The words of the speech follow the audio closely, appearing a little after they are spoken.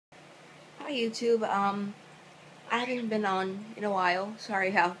Hi YouTube. I haven't been on in a while. Sorry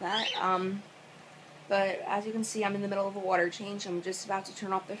about that. But as you can see, I'm in the middle of a water change. I'm just about to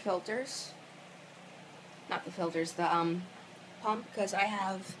turn off the filters. Not the filters, the pump, because I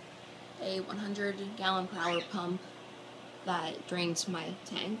have a 100-gallon-per-hour pump that drains my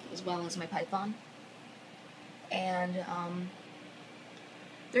tank as well as my python. And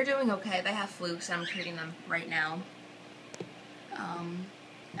they're doing okay. They have flukes. I'm treating them right now.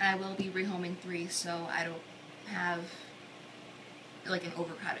 And I will be rehoming 3, so I don't have like an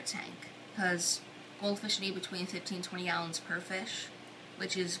overcrowded tank, because goldfish need between 15 and 20 gallons per fish,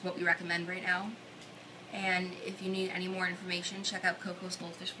 which is what we recommend right now. And if you need any more information, check out Kokos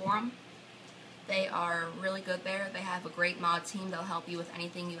Goldfish Forum. They are really good there. They have a great mod team. They'll help you with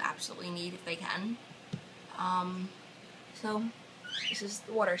anything you absolutely need if they can. So this is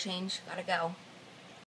the water change. Gotta go.